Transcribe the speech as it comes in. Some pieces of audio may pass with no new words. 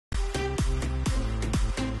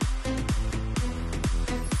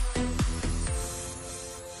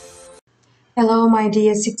Hello, my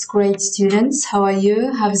dear 6th grade students. How are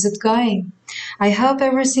you? How is it going? I hope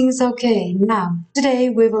everything is okay. Now, today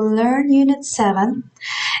we will learn Unit 7.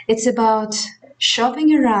 It's about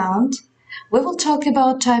shopping around. We will talk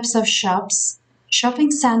about types of shops,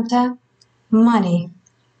 shopping center, money.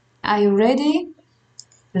 Are you ready?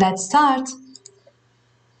 Let's start.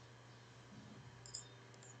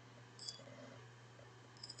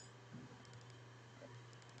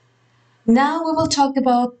 Now we will talk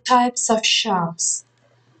about types of shops.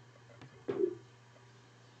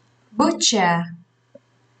 Butcher.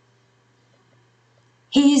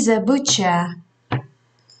 He is a butcher.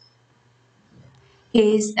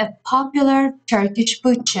 He is a popular Turkish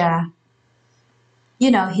butcher.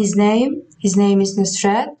 You know his name? His name is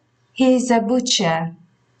Nusret. He is a butcher.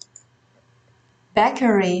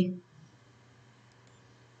 Bakery.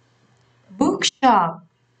 Bookshop.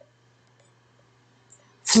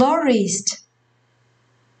 Florist.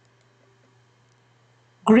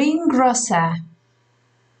 Greengrocer.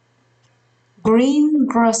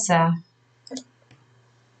 Greengrocer.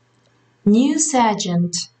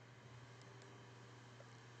 Newsagent.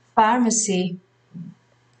 Pharmacy.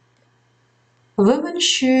 Women's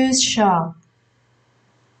shoes shop.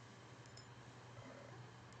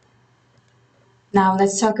 Now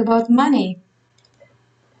let's talk about money.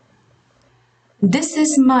 This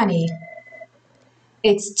is money.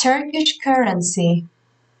 It's Turkish currency.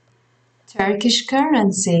 Turkish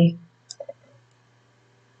currency.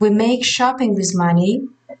 We make shopping with money.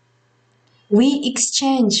 We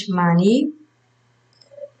exchange money.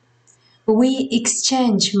 We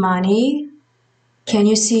exchange money. Can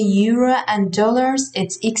you see euro and dollars?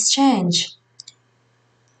 It's exchange.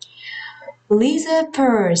 Leather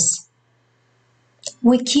purse.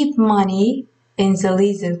 We keep money in the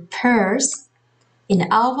leather purse in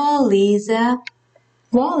our leather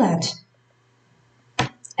wallet.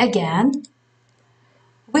 Again,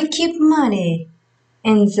 we keep money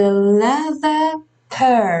in the leather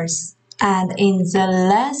purse and in the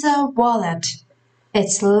leather wallet.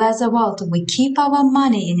 It's leather wallet. We keep our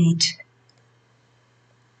money in it.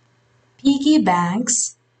 Piggy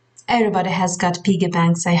banks. Everybody has got piggy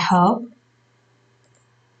banks, I hope.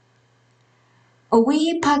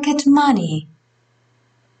 We pocket money.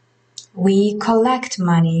 We collect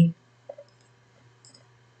money.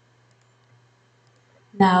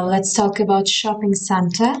 Now let's talk about shopping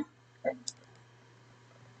center.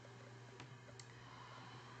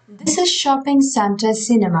 This is shopping center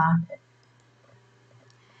cinema.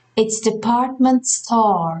 It's department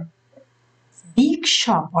store. Big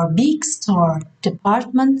shop or big store.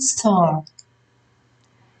 Department store.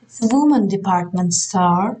 It's woman department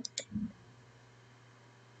store.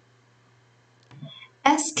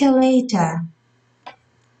 Escalator.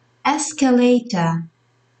 Escalator.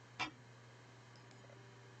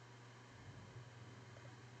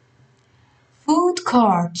 Food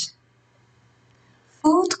court.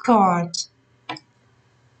 Food court.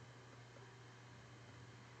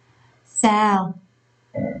 Sell.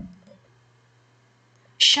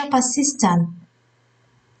 Shop assistant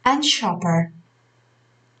and shopper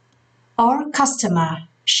or customer.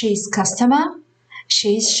 She's customer,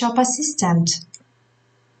 she's shop assistant.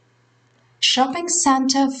 Shopping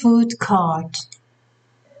center food court.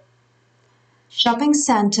 Shopping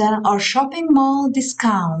center or shopping mall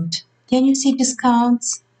discount. Can you see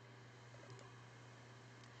discounts?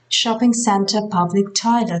 Shopping center public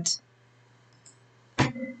toilet.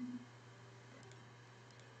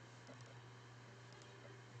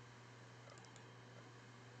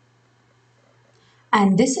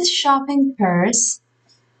 And this is shopping purse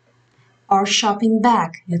or shopping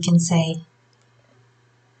bag, you can say.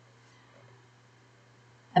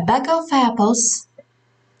 A bag of apples,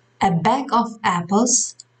 a bag of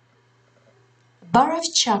apples, a bar of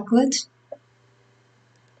chocolate,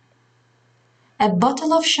 a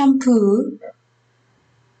bottle of shampoo,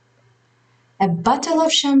 a bottle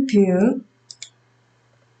of shampoo,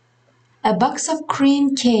 a box of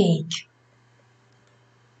cream cake,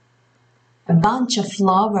 a bunch of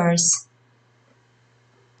flowers,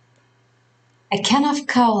 a can of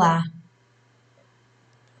cola,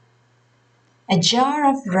 a jar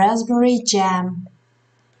of raspberry jam,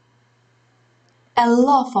 a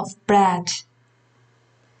loaf of bread,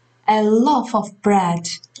 a loaf of bread,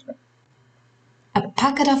 a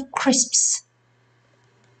packet of crisps,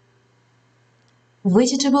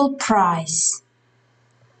 vegetable price.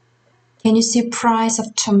 Can you see price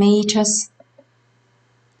of tomatoes?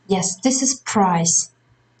 Yes, this is price.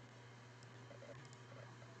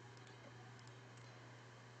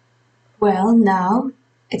 Well, now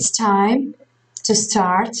it's time to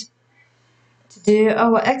start to do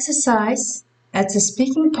our exercise. At the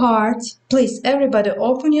speaking part, please everybody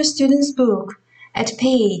open your student's book at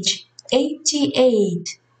page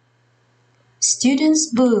 88. Students'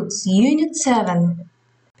 books, Unit 7,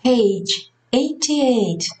 page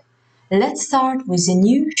 88. Let's start with the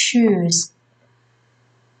new shoes.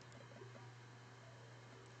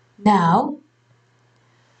 Now,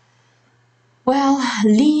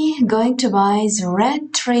 Lee going to buy the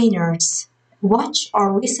red trainers. Watch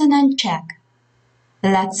or listen and check.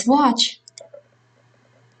 Let's watch.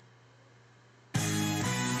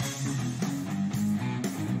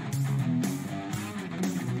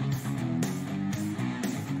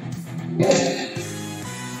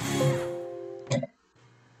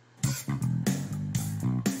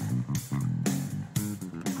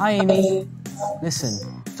 Hi Amy.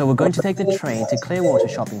 Listen, so we're going to take the train to Clearwater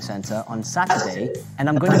Shopping Centre on Saturday and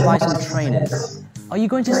I'm going to buy some trainers. Are you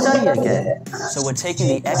going to study again? So we're taking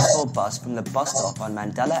the X4 bus from the bus stop on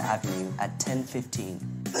Mandela Avenue at 10:15.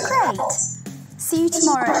 Great. See you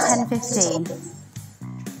tomorrow at 10:15.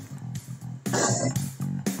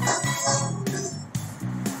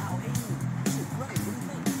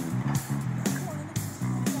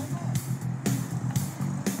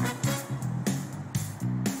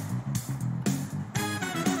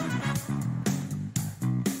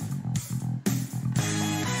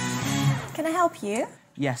 Can I help you?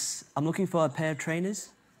 Yes, I'm looking for a pair of trainers.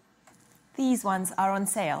 These ones are on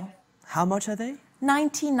sale. How much are they?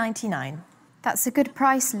 $19.99. That's a good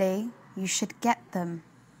price, Lee. You should get them.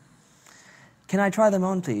 Can I try them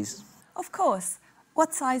on, please? Of course.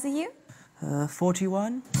 What size are you?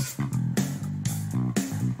 41?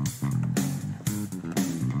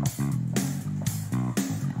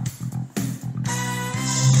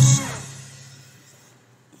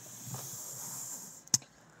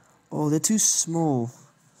 Oh, they're too small.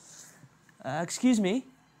 Excuse me?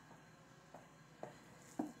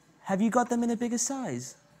 Have you got them in a bigger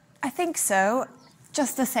size? I think so.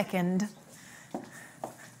 Just a second.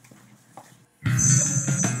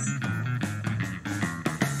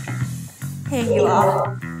 Here you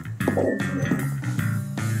are.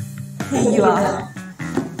 Here you are.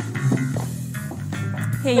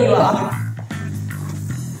 Here you are.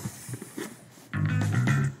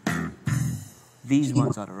 These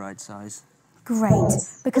ones are the right size. Great,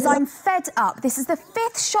 because I'm fed up. This is the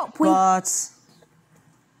 5th shop we... But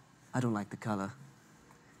I don't like the colour.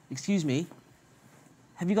 Excuse me?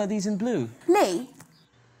 Have you got these in blue? Lee,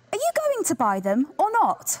 are you going to buy them or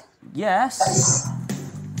not? Yes.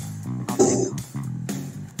 I'll take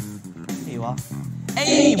them. Here you are.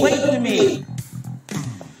 Amy, wait for me!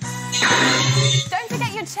 Don't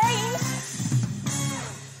forget your change.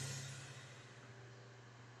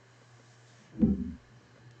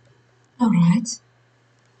 Alright.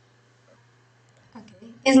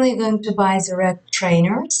 Okay. Is Lee going to buy the red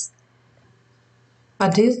trainers?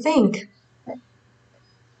 What do you think?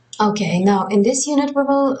 Okay, now in this unit we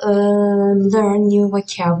will learn new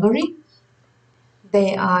vocabulary.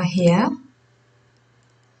 They are here.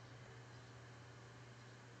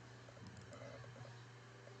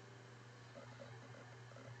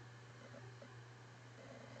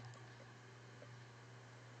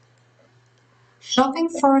 Shopping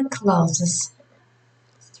for clothes.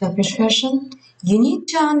 Turkish version. You need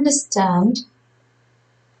to understand.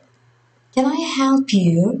 Can I help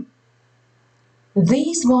you?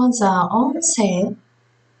 These ones are on sale.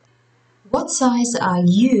 What size are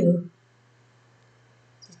you?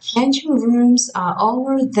 The changing rooms are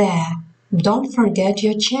over there. Don't forget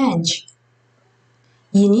your change.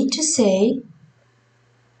 You need to say,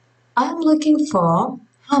 I'm looking for,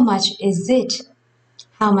 how much is it?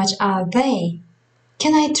 How much are they?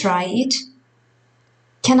 Can I try it?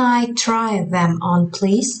 Can I try them on,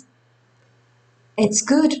 please? It's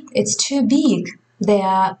good. It's too big. They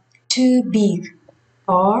are too big.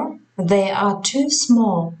 Or they are too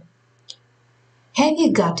small. Have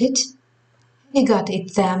you got it? Have you got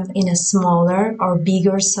it them in a smaller or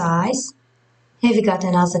bigger size? Have you got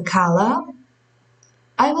another color?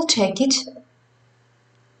 I will take it.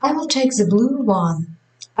 I will take the blue one.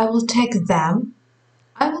 I will take them.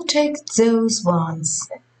 I will take those ones.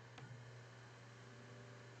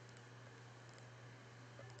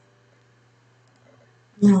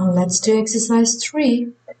 Now let's do exercise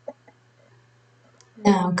 3.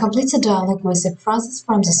 Now complete the dialogue with the phrases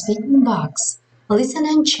from the speaking box. Listen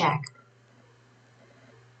and check.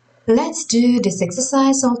 Let's do this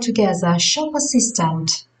exercise all together. Shop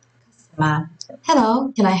assistant. Customer.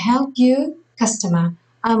 Hello, can I help you? Customer.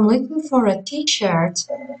 I'm looking for a t-shirt.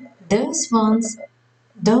 Those ones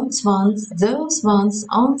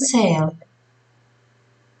on sale.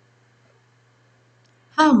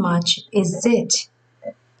 How much is it?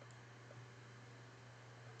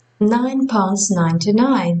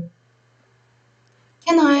 £9.99.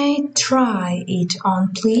 Can I try it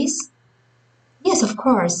on, please? Yes, of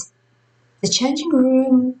course. The changing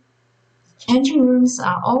rooms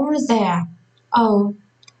are over there. Oh,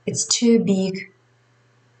 it's too big.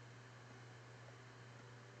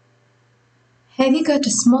 Have you got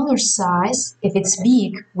a smaller size? If it's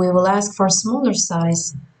big, we will ask for a smaller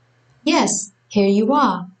size. Yes, here you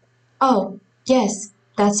are. Oh, yes,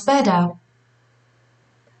 that's better.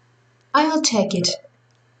 I'll take it.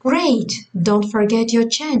 Great! Don't forget your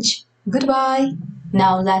change. Goodbye.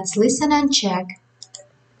 Now let's listen and check.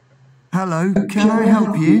 Hello, can I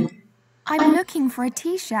help you? I'm looking for a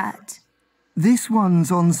t-shirt. This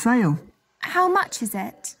one's on sale. How much is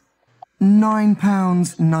it?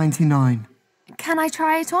 £9.99. Can I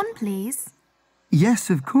try it on, please? Yes,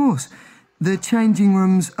 of course. The changing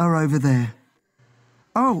rooms are over there.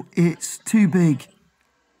 Oh, it's too big.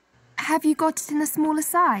 Have you got it in a smaller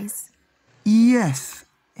size? Yes,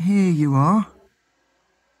 here you are.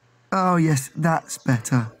 Oh, yes, that's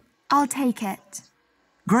better. I'll take it.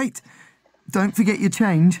 Great. Don't forget your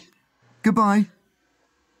change. Goodbye.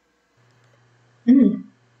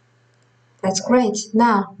 That's great.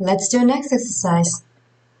 Now let's do next exercise.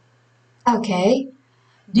 Okay.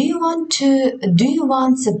 Do you want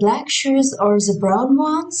the black shoes or the brown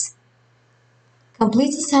ones?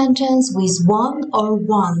 Complete the sentence with one or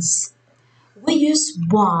ones. We use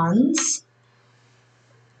ones.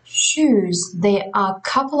 Shoes. There are a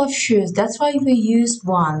couple of shoes. That's why we use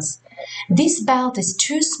ones. This belt is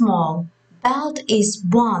too small. Belt is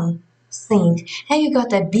one thing. Have you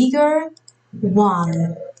got a bigger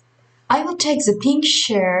one? I will take the pink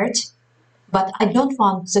shirt, but I don't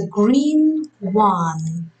want the green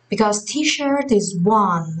one because t-shirt is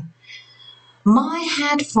one. My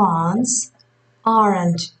headphones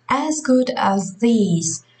aren't as good as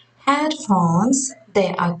these. Headphones,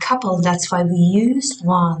 they are a couple, that's why we use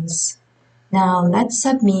ones. Now let's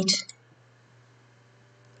submit.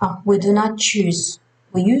 Oh, we do not choose.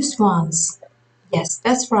 We use ones. Yes,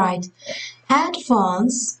 that's right.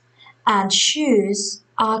 Headphones and shoes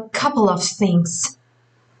are a couple of things.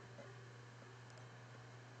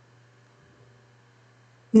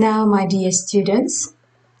 Now, my dear students,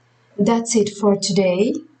 that's it for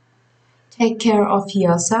today. Take care of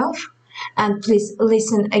yourself and please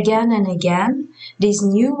listen again and again this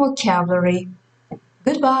new vocabulary.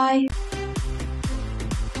 Goodbye.